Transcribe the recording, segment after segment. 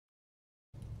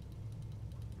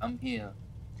I'm here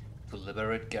to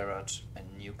liberate Garrett and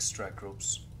nuke strike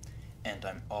groups. And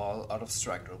I'm all out of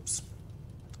strike groups.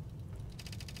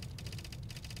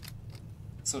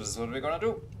 So this is what we're gonna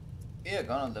do. We're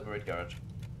gonna liberate Garrett.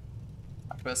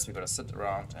 First we're gonna sit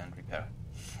around and repair.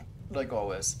 Like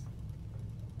always.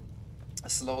 A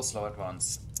slow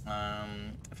advance.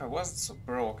 If I wasn't so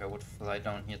broke, I would fly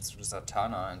down here to the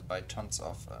Zartana and buy tons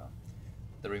of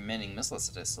the remaining missiles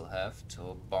that I still have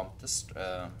to bomb this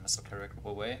missile carrier group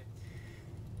away.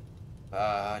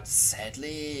 But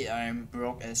sadly, I'm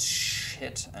broke as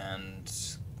shit, and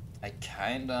I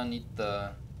kinda need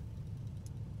the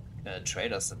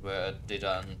traders that were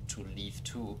done to leave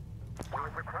too.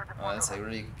 Or else I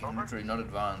really can literally not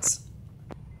advance.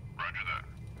 Roger that.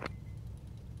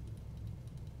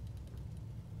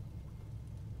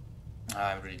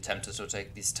 I'm really tempted to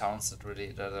take these towns that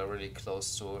are really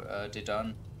close to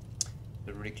Dedan.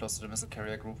 They're really close to the missile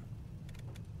carrier group.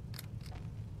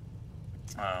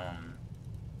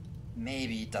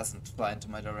 Maybe it doesn't fly into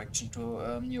my direction to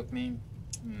nuke me.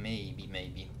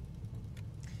 Maybe.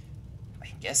 I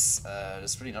guess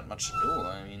there's really not much to do.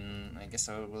 I mean, I guess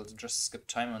I will just skip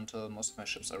time until most of my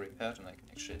ships are repaired and I can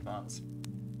actually advance.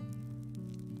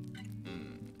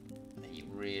 I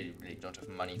really don't have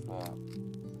money for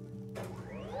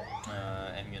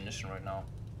ammunition right now.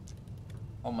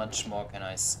 How much more can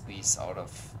I squeeze out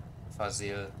of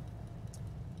Fazil?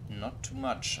 Not too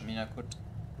much. I mean, I could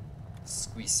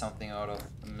squeeze something out of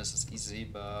Mrs. Easy,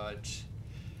 but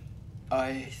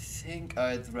I think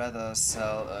I'd rather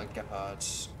sell a Gepard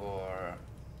or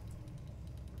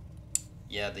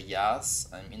yeah, the Yas.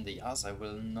 I mean, the Yas I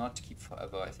will not keep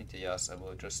forever. I think the Yas I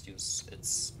will just use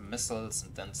its missiles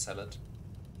and then sell it.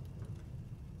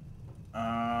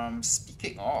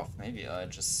 Speaking of, maybe I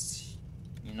just,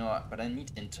 you know, but I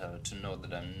need intel to know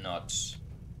that I'm not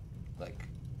like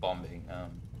bombing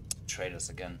traders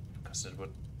again, because it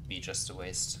would be just a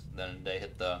waste. Then they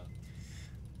hit the,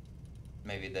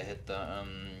 maybe they hit the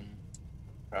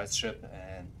price ship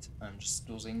and I'm just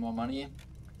losing more money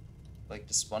like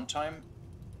this one time.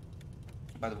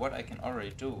 But what I can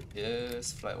already do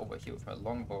is fly over here with my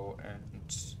longbow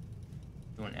and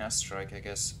do an airstrike, I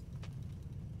guess.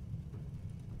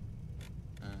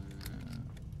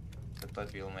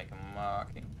 But we'll make a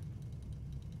marking.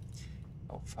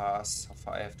 How far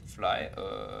I have to fly?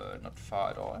 Not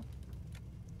far at all.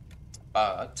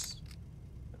 But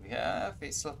we have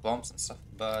still bombs and stuff,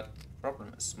 but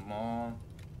problem is more.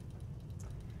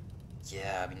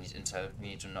 Yeah, we need intel. We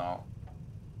need to know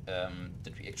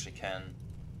that we actually can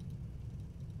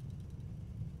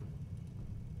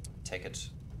take it.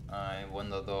 I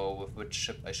wonder though with which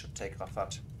ship I should take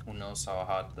Rafat. Who knows how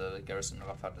hard the garrison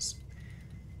Rafat is.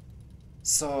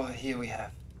 So here we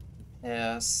have.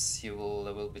 Yes, there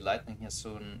will be lightning here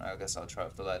soon. I guess I'll try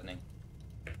with the lightning.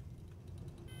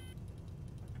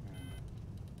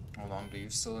 How long do you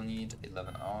still need?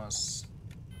 11 hours.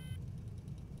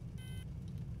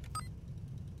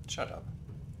 Shut up.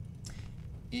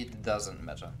 It doesn't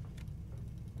matter.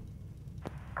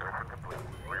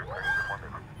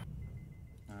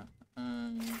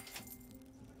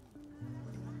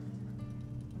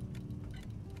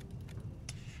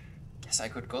 Guess I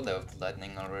could go there with the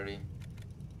lightning already.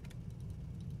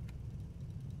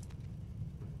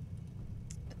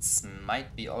 It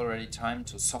might be already time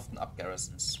to soften up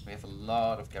garrisons. We have a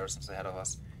lot of garrisons ahead of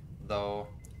us, though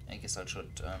I guess I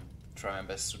should try my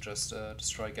best to just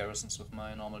destroy garrisons with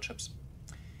my normal ships.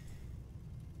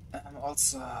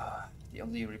 Also, the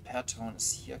only repair town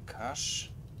is here, Khash.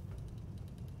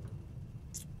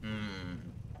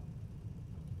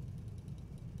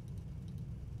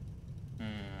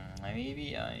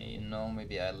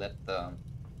 Maybe I let the...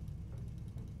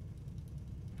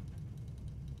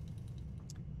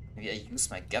 Maybe I use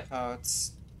my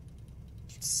Gepards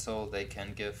so they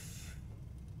can give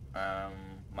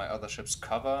my other ships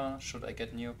cover should I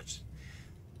get nuked.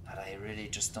 But I really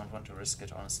just don't want to risk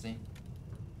it, honestly.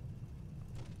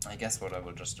 I guess what I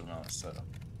will just do now is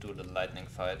do the lightning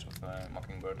fight with my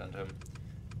Mockingbird and him.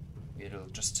 We'll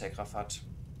just take Rafat.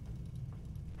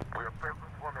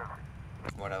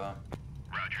 Whatever.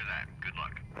 Roger that. Good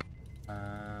luck.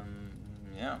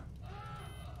 Yeah.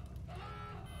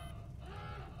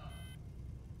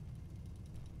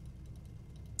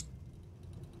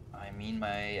 I mean,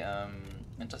 my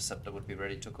interceptor would be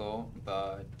ready to go,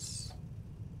 but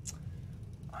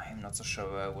I'm not so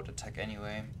sure where I would attack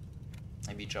anyway.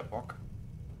 Maybe Jabok.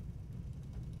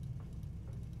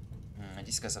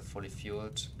 These guys are fully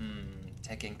fueled.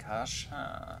 Taking Khash.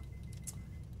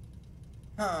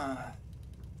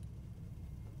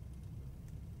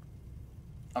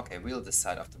 Okay, we'll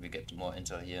decide after we get more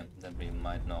intel here. Then we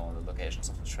might know the locations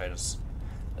of the traders.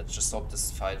 Let's just hope this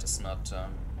fight is not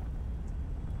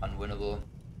unwinnable.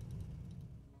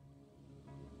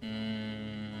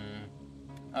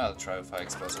 I'll try a fire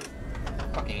explosive.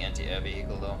 Fucking anti-air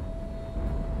vehicle though.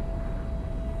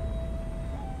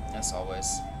 As always.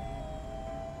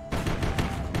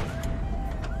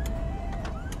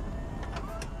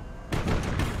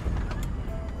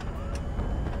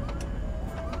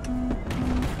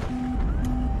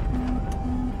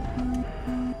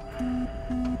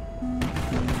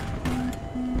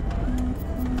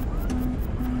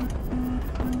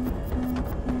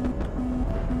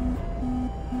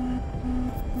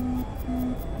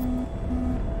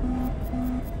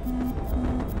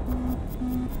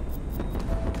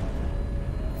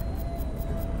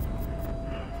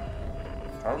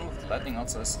 Problem with the lightning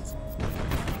also is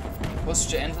push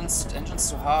the engines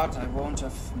too hard, I won't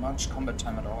have much combat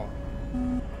time at all.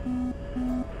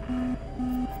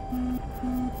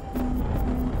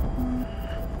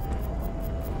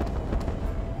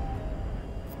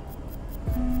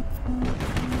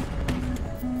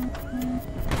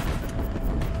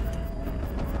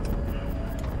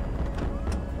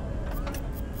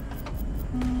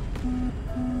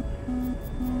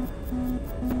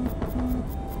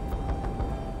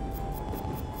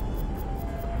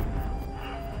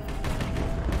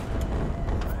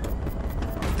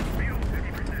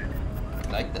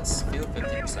 Like this, feel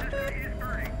 50%.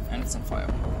 And it's on fire.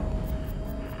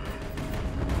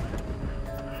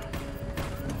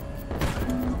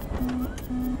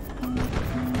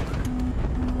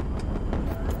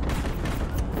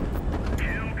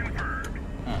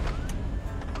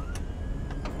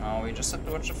 Now we just have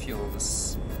to watch the fuel.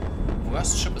 This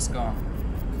worst ship is gone.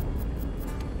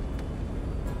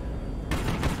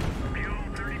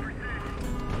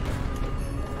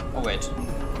 Oh wait,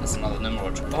 there's another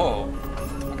Nimrod. Oh!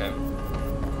 Okay.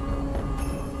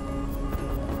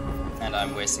 And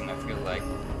I'm wasting my fuel like...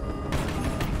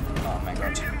 Oh my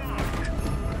god.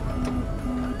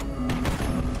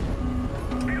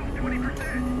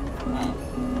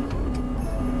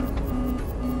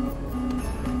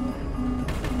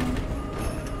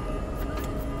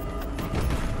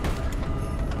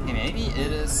 Okay, maybe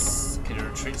it is... Okay, the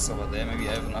retreat is over there. Maybe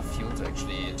I have enough fuel to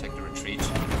actually take the retreat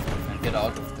and get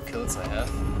out of the kills I have.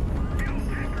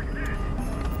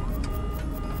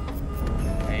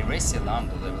 Raise the alarm,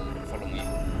 though they will follow me.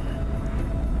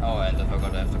 Oh, and I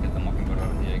forgot I have to get the mockingbird out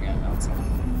of here again. Also.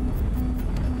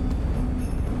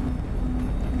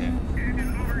 Okay.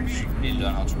 Should really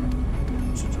learn how to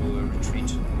do a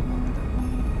retreat.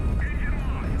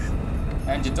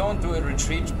 And you don't do a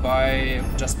retreat by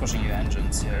just pushing your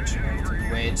engines. You actually have to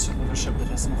wait with a ship that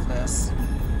has no flares.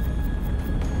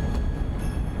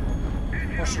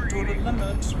 Push it to the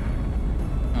limit.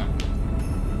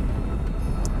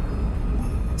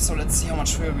 So let's see how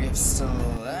much fuel we have still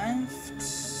left.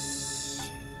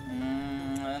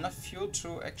 Enough fuel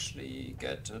to actually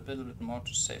get a little bit more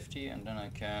to safety, and then I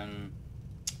can...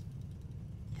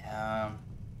 Yeah...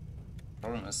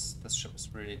 Problem is, this ship is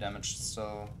really damaged,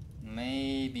 so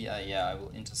maybe I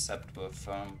will intercept with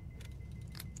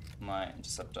my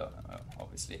interceptor,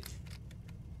 obviously.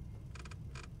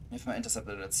 If my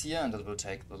interceptor that's here, and it will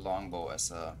take the longbow as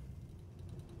a...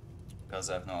 Because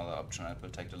I have no other option, I will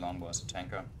take the longbow as a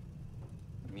tanker.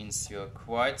 It means you're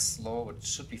quite slow, but it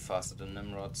should be faster than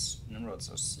Nimrods. Nimrods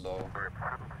are slow.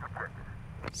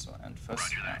 So, and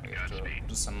first we have to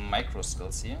do some micro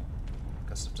skills here.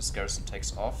 Because if this garrison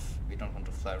takes off, we don't want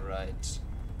to fly right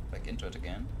back into it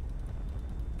again.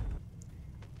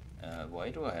 Why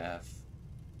do I have...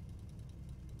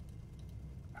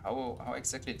 How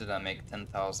exactly did I make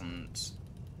 10,000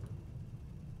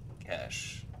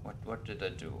 cash? What did I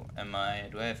do?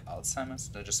 Do I have Alzheimer's?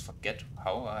 Did I just forget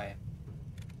how I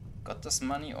got this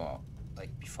money? Or,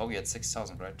 like, before we had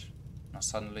 6,000, right? Now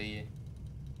suddenly...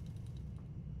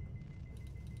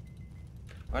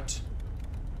 What?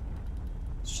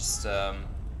 It's just,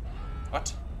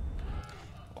 what?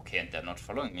 Okay, and they're not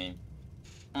following me.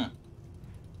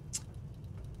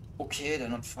 Okay, they're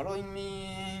not following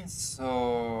me,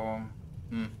 so...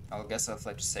 I'll guess I'll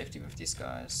fly to safety with these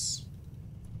guys.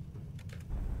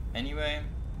 Anyway,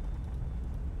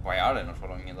 why are they not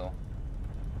following me though?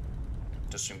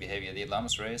 Interesting behavior. The alarm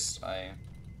is raised. I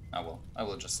will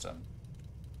just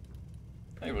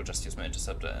use my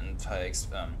interceptor and fire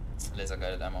laser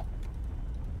guided ammo.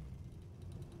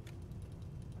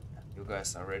 You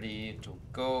guys are ready to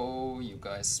go. You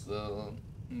guys will.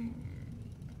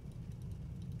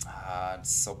 It's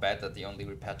so bad that the only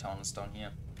repair town is down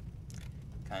here.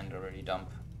 Kinda really dumb.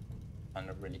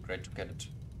 Kinda really great to get it.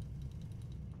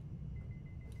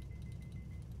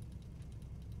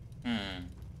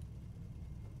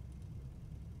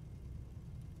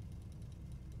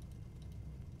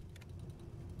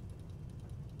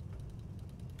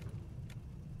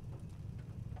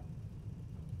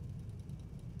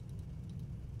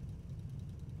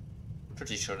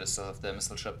 Pretty sure they still have their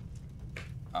missile ship.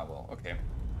 Ah, well, okay.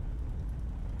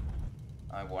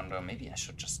 I wonder, maybe I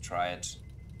should just try it.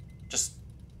 Just,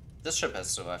 this ship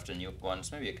has survived the nuke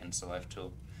once, maybe I can survive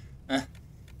too.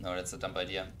 No, that's a dumb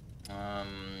idea.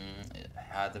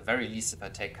 At the very least, if I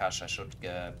take Khash, I should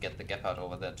get the Gepard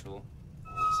over there too.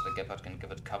 So the Gepard can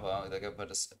give it cover. The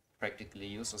Gepard is practically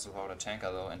useless without a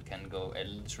tanker though, and can go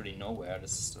literally nowhere.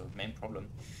 This is the main problem.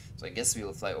 So I guess we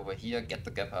will fly over here, get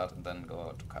the Gepard, and then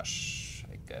go to Khash,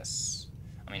 I guess.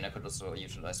 I mean, I could also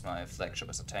utilize my flagship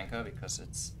as a tanker, because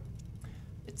it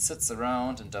sits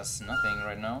around and does nothing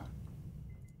right now.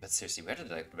 But seriously, where did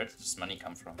this money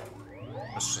come from?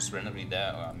 It was just randomly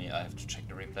there. Or, I mean, I have to check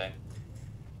the replay.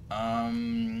 I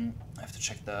have to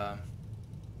check the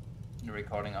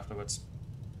recording afterwards.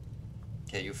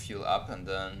 Okay, you fuel up, and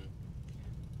then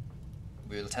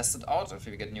we'll test it out if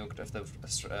we get nuked. If the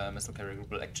missile carrier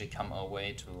group will actually come our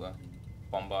way to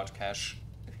bombard Khash.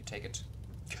 If you take it,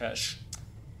 Khash.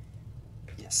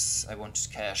 Yes, I want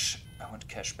Khash. I want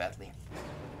Khash badly.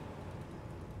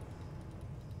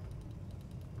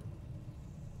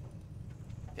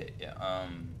 Okay, yeah,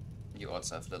 you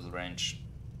also have little range.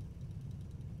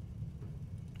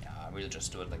 Yeah, we'll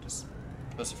just do it like this.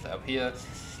 First you fly up here,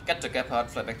 get the Gepard,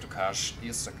 fly back to Khash,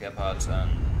 use the Gepard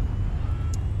and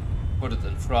put it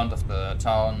in front of the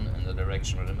town in the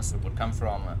direction where the missile would come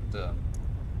from, and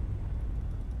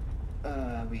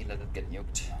we let it get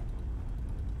nuked.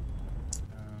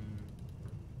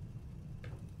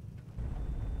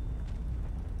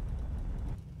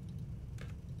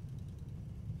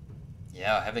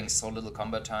 Yeah, having so little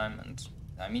combat time, and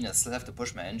I mean, I still have to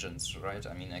push my engines, right?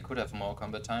 I mean, I could have more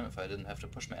combat time if I didn't have to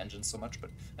push my engines so much,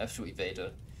 but I have to evade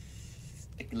a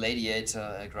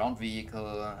gladiator, a ground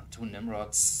vehicle, 2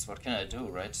 Nimrods. What can I do,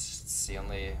 right? It's the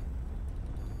only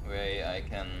way I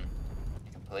can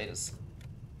play this.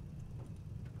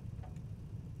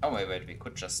 Oh wait, we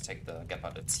could just take the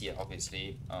Gepard. It's here,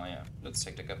 obviously. Oh yeah, let's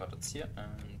take the Gepard. It's here,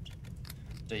 and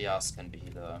the Yas can be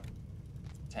the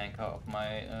tanker of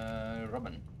my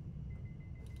Robin.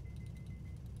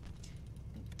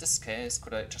 In this case,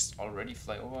 could I just already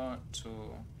fly over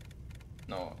to...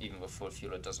 No, even with full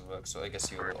fuel it doesn't work, so I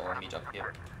guess you will all meet up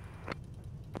here.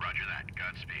 Roger that.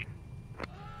 Godspeed.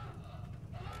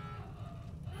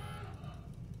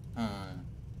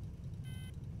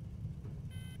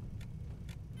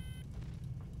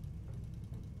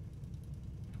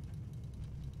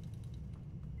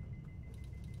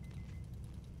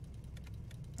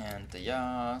 And the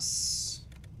Yas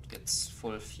gets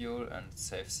full fuel and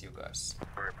saves you guys.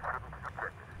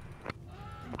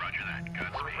 Roger that.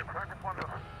 Godspeed.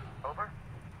 Over.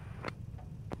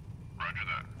 Roger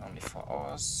that. Only 4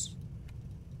 hours.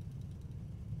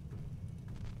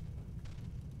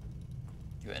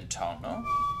 You're in town, no?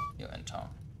 You're in town.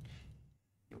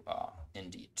 You are,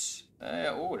 indeed.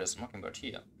 Oh, there's a mockingbird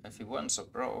here. If we weren't so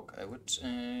broke, I would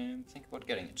think about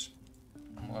getting it.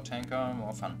 More tanker,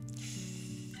 more fun.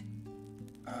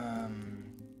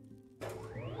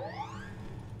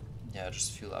 Yeah,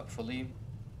 just fuel up fully.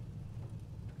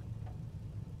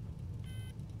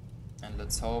 And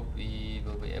let's hope we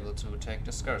will be able to take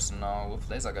this garrison now with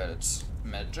laser guided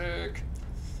magic.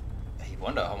 I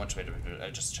wonder how much, wait,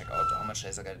 I'll just check out how much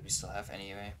laser guided we still have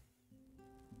anyway.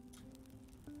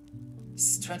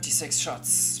 It's 26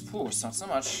 shots. Pooh, it's not so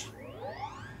much.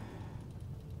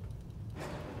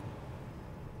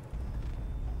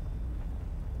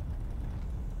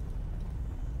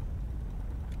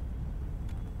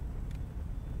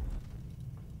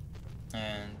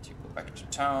 And you go back to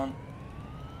town.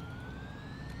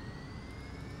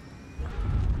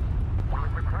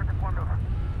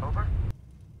 Over. I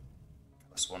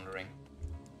was wondering.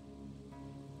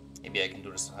 Maybe I can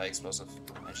do this with high explosive.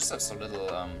 I just have so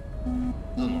little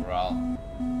morale.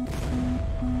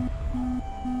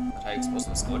 But high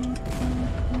explosive is good.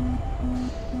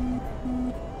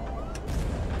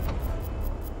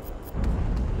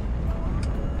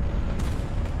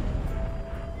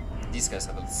 These guys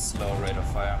have a slow rate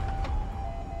of fire.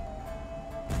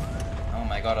 Oh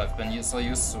my god, I've been so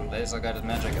used to laser guided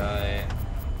magic, I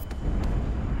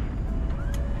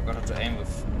forgot how to aim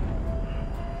with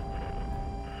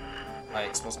high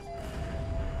explosive.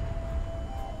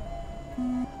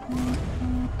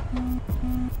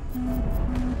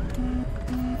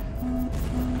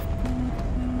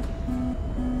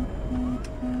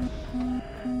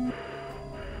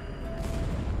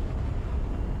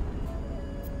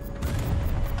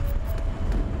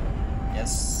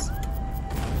 Yes.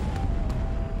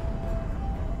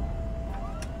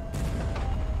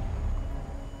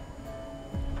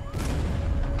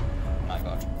 My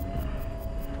god.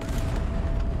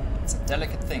 It's a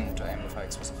delicate thing to aim with high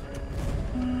explosive.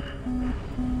 And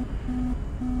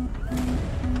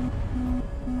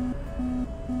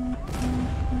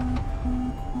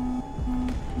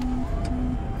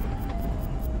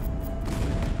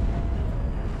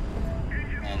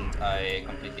I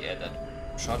completely ate that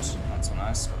shot. Not so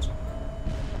nice, but...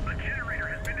 A generator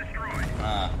has been destroyed.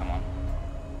 Ah, come on.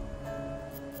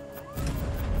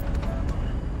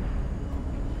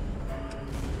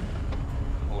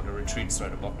 Oh, the retreat's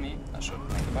right above me. I should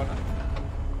think about it.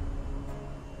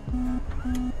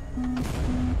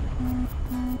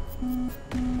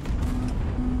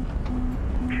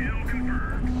 Kill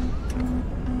confirmed.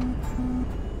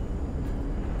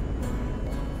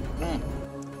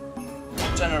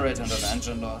 Generator and an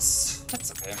engine loss.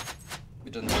 That's okay.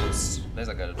 We didn't lose.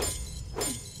 Laser got it.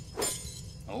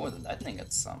 Oh, the lightning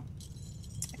gets some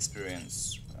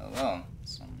experience. Well,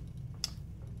 some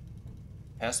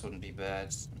pairs wouldn't be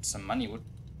bad. Some money would.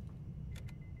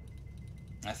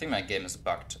 I think my game is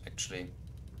bugged actually.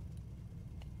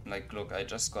 Like, look, I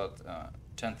just got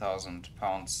 10,000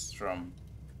 pounds from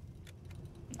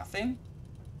nothing.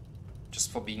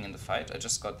 Just for being in the fight, I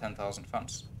just got 10,000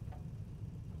 funds.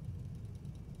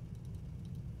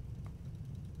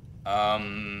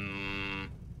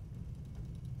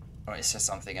 Or is there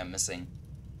something I'm missing?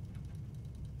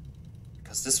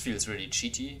 Because this feels really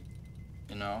cheaty,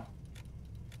 you know?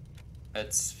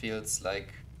 It feels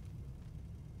like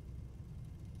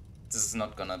this is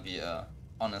not gonna be a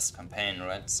honest campaign,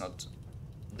 right? It's not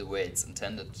the way it's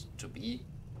intended to be.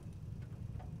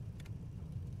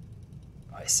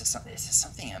 Oh, is there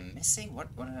something I'm missing? What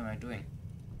am I doing?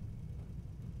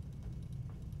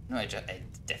 No, I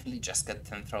definitely just got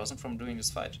 10,000 from doing this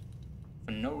fight.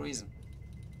 For no reason.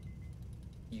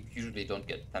 You usually don't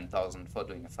get 10,000 for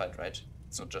doing a fight, right?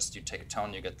 It's not just you take a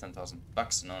town, you get 10,000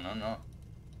 bucks. No, no, no.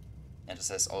 And this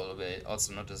has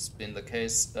also not been the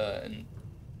case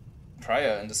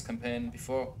prior in this campaign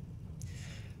before.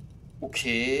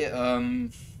 Okay,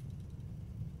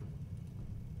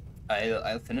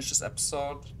 I'll finish this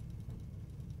episode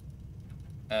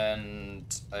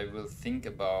and I will think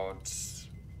about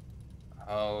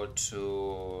how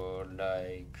to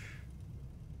like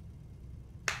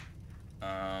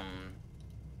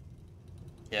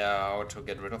yeah, how to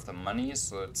get rid of the money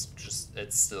so it's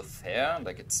still fair,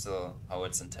 like it's still how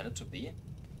it's intended to be.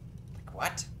 Like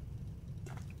what?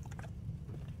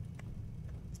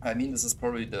 I mean, this is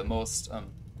probably the most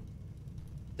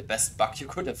the best bug you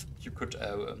could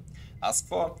ask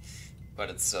for, but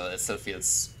it still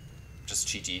feels just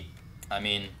cheaty. I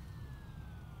mean,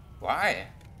 why?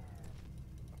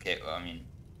 Okay, well, I mean,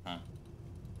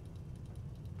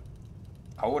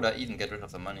 how would I even get rid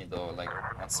of the money though? Like,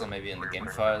 also maybe in the game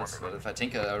files. But if I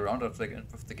tinker around with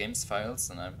the game's files,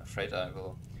 then I'm afraid I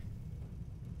will,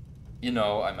 you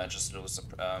know, I might just lose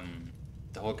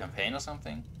the whole campaign or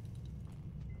something.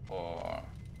 Or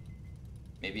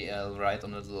maybe I'll write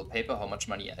on a little paper how much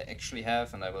money I actually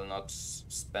have, and I will not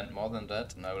spend more than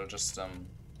that, and I will just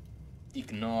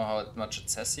ignore how much it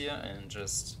says here and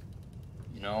just,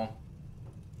 you know,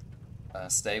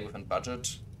 stay within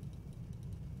budget.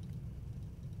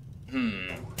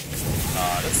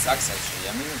 That sucks actually.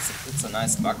 I mean, it's a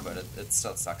nice bug, but it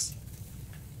still sucks.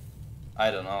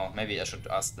 I don't know. Maybe I should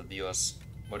ask the viewers.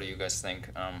 What do you guys think?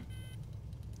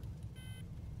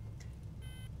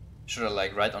 Should I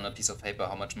like write on a piece of paper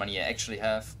how much money I actually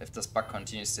have if this bug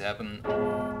continues to happen?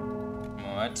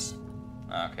 What?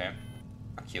 Okay.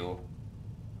 Fuck you.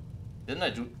 Didn't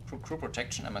I do crew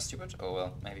protection? Am I stupid? Oh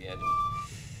well, maybe I did.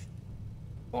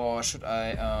 Or should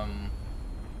I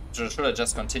should I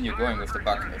just continue going with the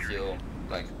bug if you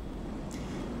like?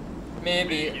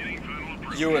 Maybe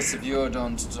you as a viewer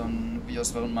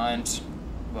viewers won't mind,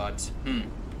 but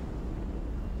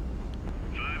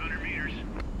 500 meters.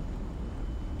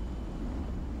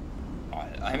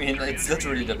 I mean, it's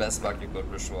literally the best bug you could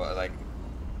for sure. Like,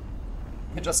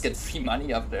 you just get free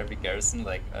money after every garrison,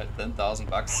 like 10,000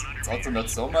 bucks. It's also not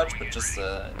so much, but just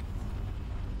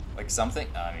like something.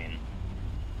 I mean,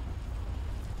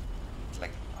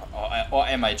 like, or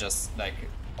am I just like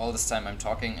all this time I'm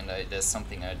talking and there's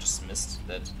something I just missed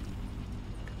that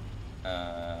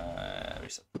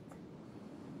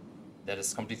that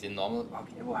is completely normal.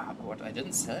 Okay, wow, what? I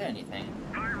didn't sell anything.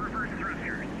 Fire reverse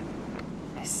thrusters.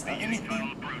 I sell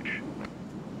anything?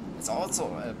 It's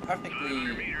also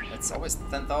perfectly. It's always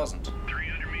 10,000.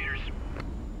 300 meters.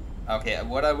 Okay,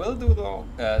 what I will do though,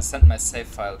 send my save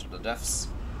file to the devs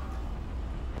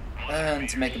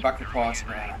and make a bug report.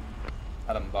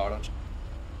 Tell them about it.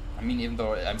 I mean, even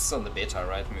though I'm still in the beta,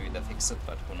 right? Maybe they fix it,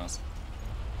 but who knows?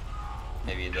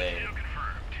 Maybe they.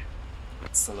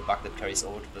 It's still a bug that carries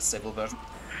over to the stable version.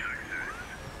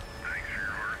 Thanks for your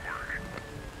hard work.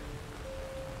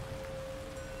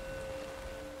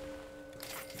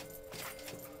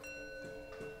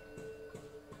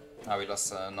 Ah, we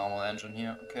lost a normal engine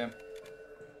here. Okay.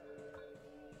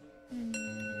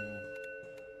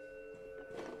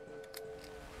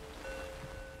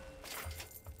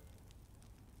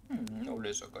 No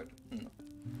laser guide. No.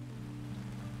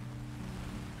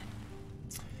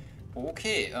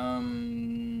 Okay,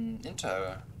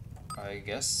 Intel, I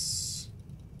guess.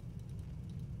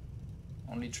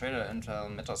 Only trader Intel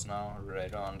matters now,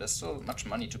 right on. There's still much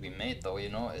money to be made though, you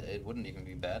know, it wouldn't even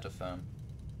be bad if,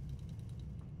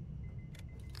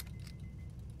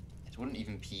 it wouldn't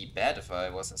even be bad if I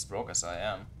was as broke as I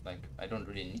am. Like, I don't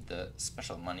really need the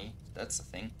special money, that's the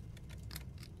thing.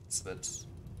 It's a bit...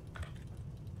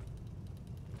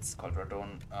 It's called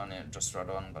Radon, no, just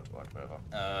Radon, but whatever.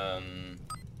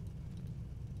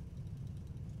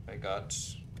 I got...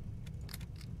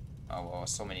 Oh wow,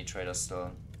 so many traders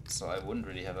still, so I wouldn't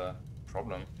really have a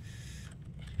problem.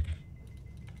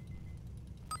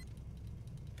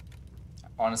 I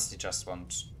honestly just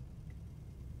want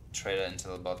trader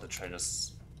intel about the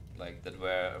traders like that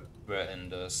were in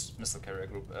the missile carrier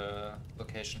group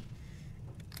location.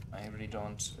 I really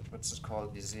don't... What's it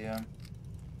called? Vizier.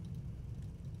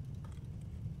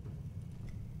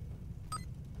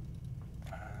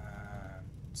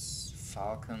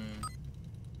 Falcon.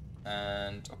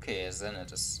 And okay,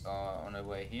 Zenit is on the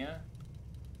way here.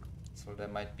 So there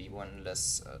might be one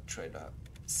less trader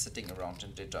sitting around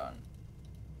in Dedan.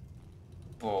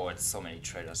 Oh, it's so many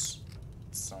traders.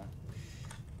 So...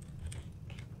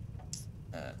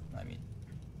 I mean...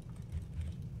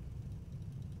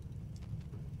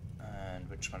 And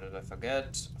which one did I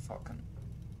forget? Falcon.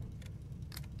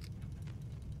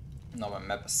 Now my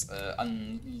map is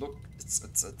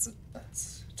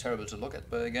it's terrible to look at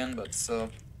again, but so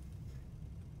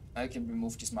I can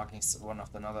remove these markings one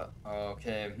after another.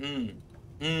 Okay.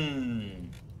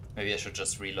 Maybe I should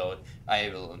just reload. I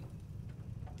will.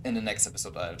 In the next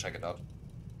episode, I'll check it out.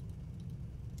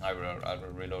 I will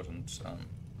reload and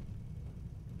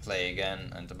play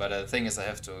again. But the thing is, I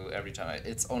have to every time.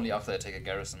 It's only after I take a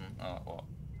garrison, or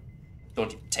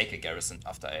don't take a garrison.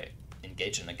 After I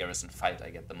engage in a garrison fight, I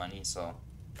get the money. So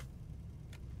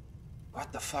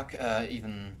what the fuck?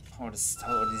 Even how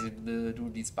do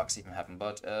these bugs even happen?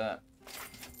 But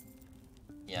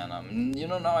yeah, no, you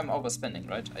know, now I'm overspending,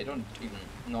 right? I don't even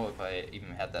know if I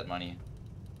even had that money.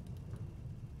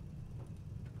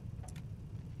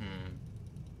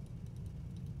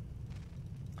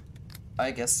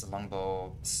 I guess the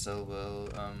longbow still will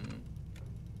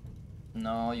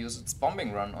now use its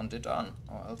bombing run on Dedan,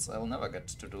 or else I'll never get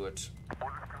to do it.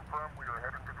 Orders confirmed, we are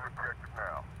headed to the objective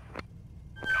now.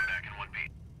 Come back in 1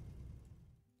 beat.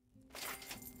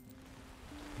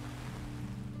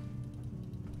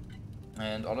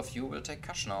 And all of you will take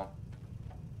Khash now.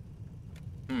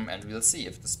 And we'll see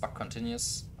if this bug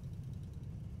continues.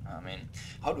 I mean,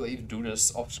 how do I even do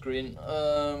this off screen?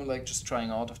 Like just trying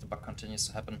out if the bug continues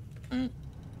to happen.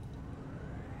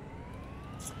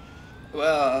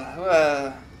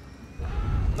 Well,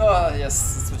 oh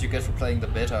yes, that's what you get for playing the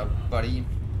beta, buddy.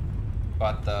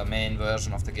 But the main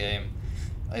version of the game,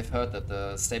 I've heard that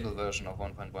the stable version of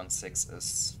 1.16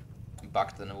 is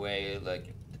bugged in a way,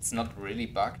 like, it's not really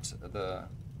bugged. The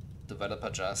developer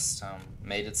just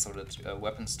made it so that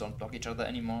weapons don't block each other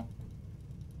anymore.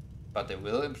 But they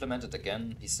will implement it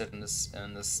again, he said in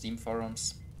the Steam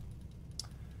forums.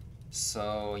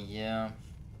 So yeah.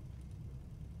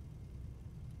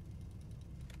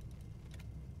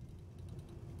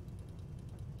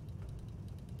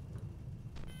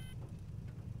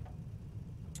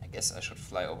 I guess I should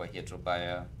fly over here to buy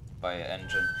a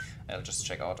engine. I'll just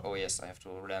check out. Oh yes, I have to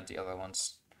land the other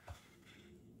ones.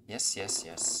 Yes, yes,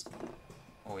 yes.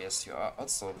 Oh yes, you are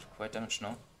also quite damaged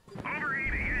now.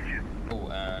 Overheating engine. Oh,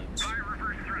 and Fire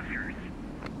reverse thrusters.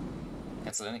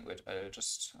 cancel landing. Wait, I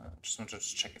just wanted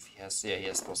to check if he has. Yeah, he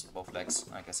has both legs.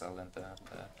 I guess I'll land the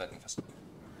landing first.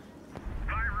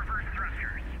 Fire reverse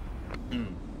thrusters.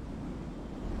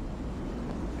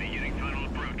 Beginning final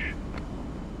approach.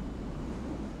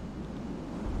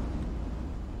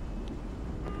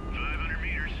 500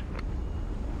 meters.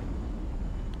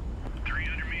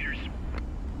 300 meters.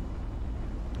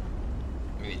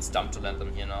 Maybe it's dumb to land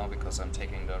them here now because I'm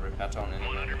taking the repair town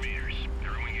anyway. 100 meters.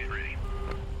 Throwing it ready.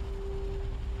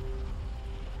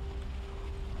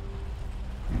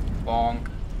 Bonk.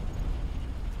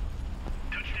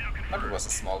 Touchdown But it confirmed. was a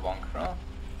small bonk, huh?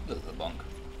 Little bonk.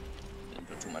 Didn't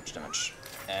do too much damage.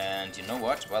 And you know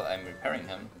what? While I'm repairing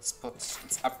him, let's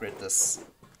upgrade this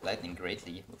lightning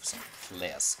greatly with some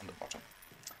flares on the bottom.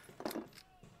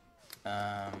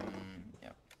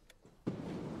 Yeah.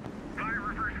 Fire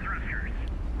reverse thrusters.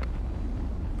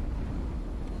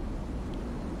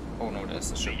 Oh no,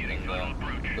 there's a ship in the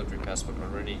good repair spot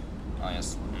already. Oh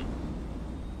yes.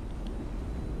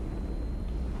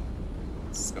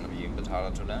 This is gonna be a bit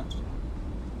harder to land.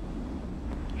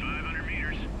 500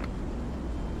 meters.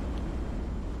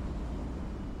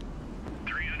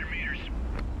 300 meters.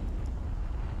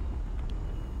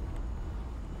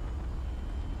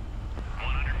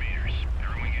 100 meters.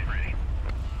 Everyone get ready.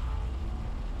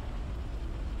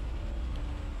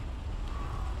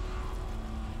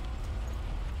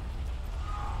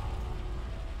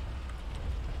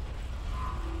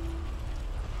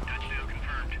 Touchdown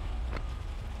confirmed.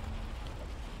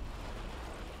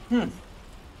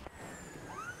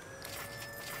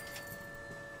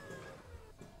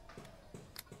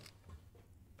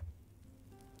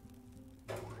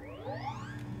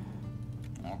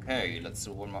 Okay, let's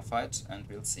do one more fight and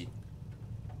we'll see.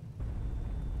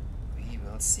 We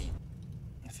will see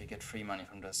if we get free money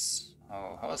from this.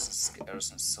 Oh, how is this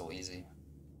garrison so easy?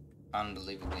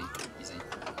 Unbelievably easy.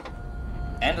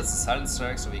 And it's a silent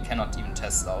strike, so we cannot even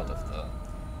test out if the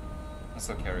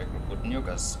missile carrier group would nuke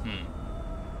us.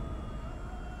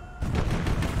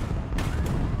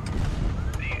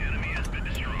 The enemy has been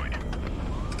destroyed.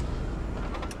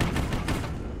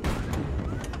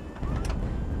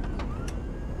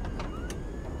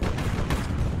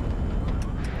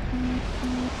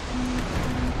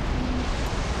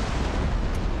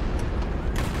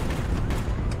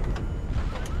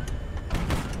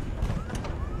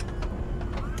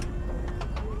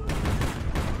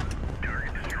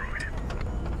 Target destroyed.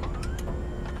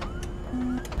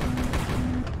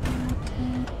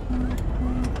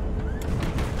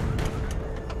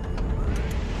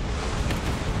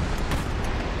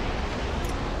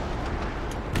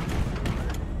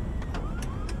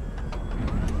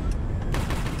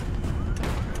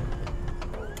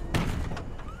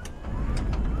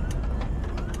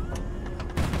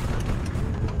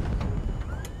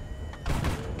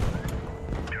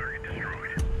 Target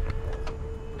destroyed.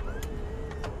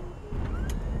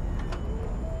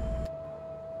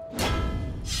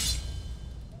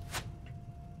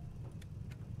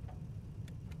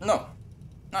 No.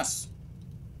 Nice.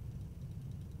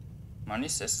 Money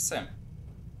stays the same.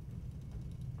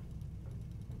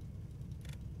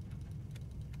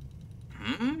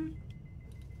 I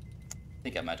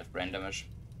think I might have brain damage.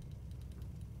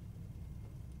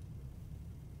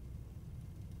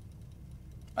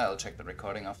 I'll check the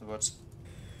recording afterwards.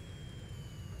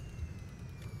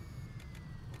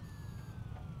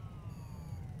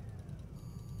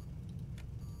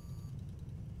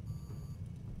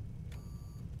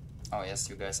 Oh yes,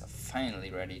 you guys are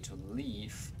finally ready to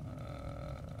leave.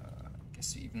 I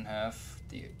guess you even have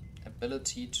the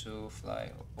ability to fly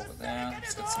over there.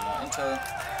 Let's get some more intel.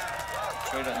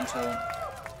 Trader intel.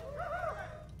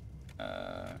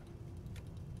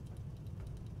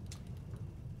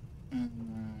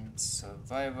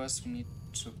 Survivors we need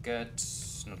to get.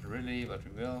 Not really, but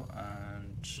we will.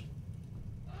 And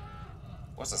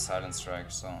what's a silent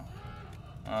strike? So,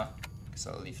 guess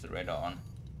I'll leave the radar on.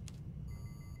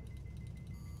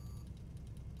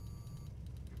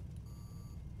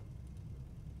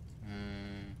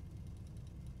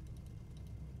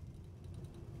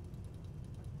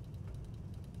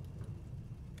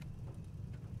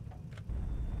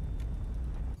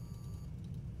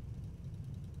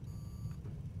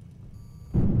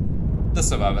 The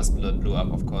survivors blew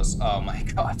up, of course. Oh my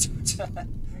god.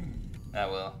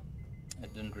 Well, I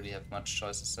didn't really have much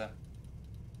choices there.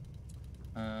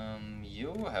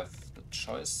 You have the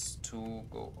choice to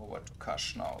go over to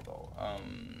Khash now, though.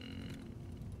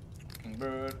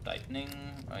 Bird, lightning.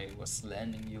 I was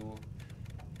landing you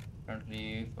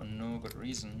apparently for no good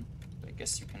reason. I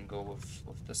guess you can go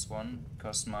with this one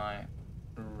because my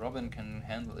Robin can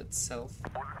handle itself.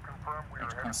 Orders confirmed. We When are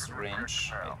it heading comes to to the range,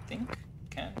 objective I now. think it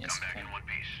can. Yes, Come it back can. in one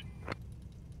piece.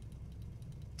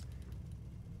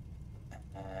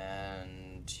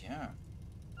 And yeah,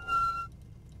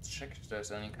 let's check if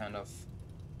there's any kind of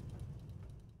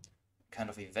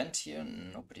event here.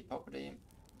 Nobody poppity.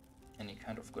 Any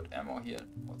kind of good ammo here?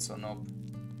 Also nope.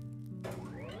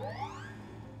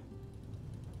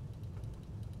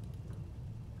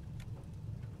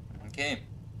 Okay.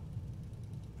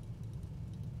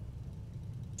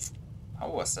 How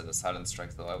was that a silent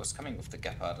strike though? I was coming with the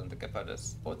Gepard and the Gepard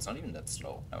is... Oh, it's not even that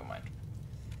slow. Never mind.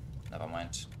 Never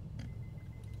mind.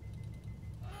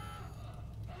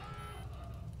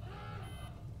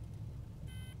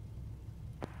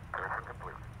 Garrison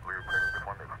complete. Returning to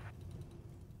Monday.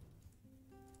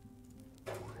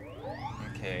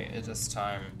 Okay, it is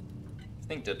time. I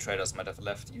think the traders might have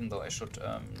left, even though I should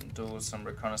do some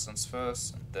reconnaissance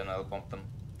first, and then I'll bomb them.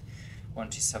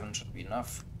 1T7 should be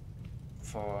enough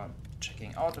for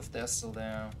checking out if they're still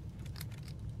there.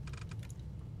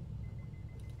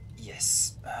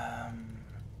 Yes.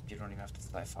 You don't even have to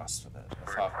fly fast for that.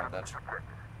 Far from that.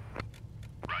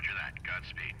 Roger that.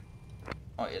 Godspeed.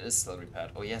 Oh, it is still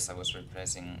repaired. Oh yes, I was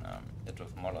replacing it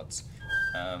with mollots.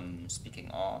 Speaking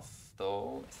of,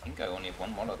 though, I think I only have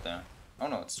one mollot there. Oh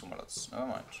no, it's two mollots. Never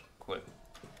mind. Cool.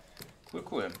 Cool,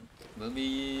 cool. Will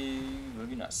be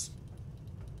nice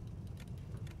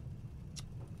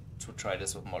to try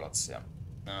this with mollots.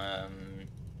 Yeah.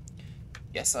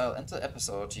 Yes, I'll end the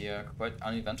episode here. Quite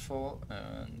uneventful.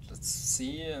 And let's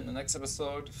see in the next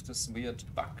episode if this weird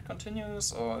bug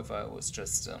continues or if I was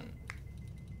just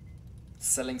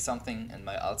selling something and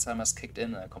my Alzheimer's kicked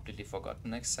in and I completely forgot the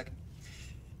next second.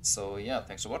 So yeah,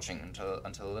 thanks for watching until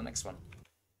the next one.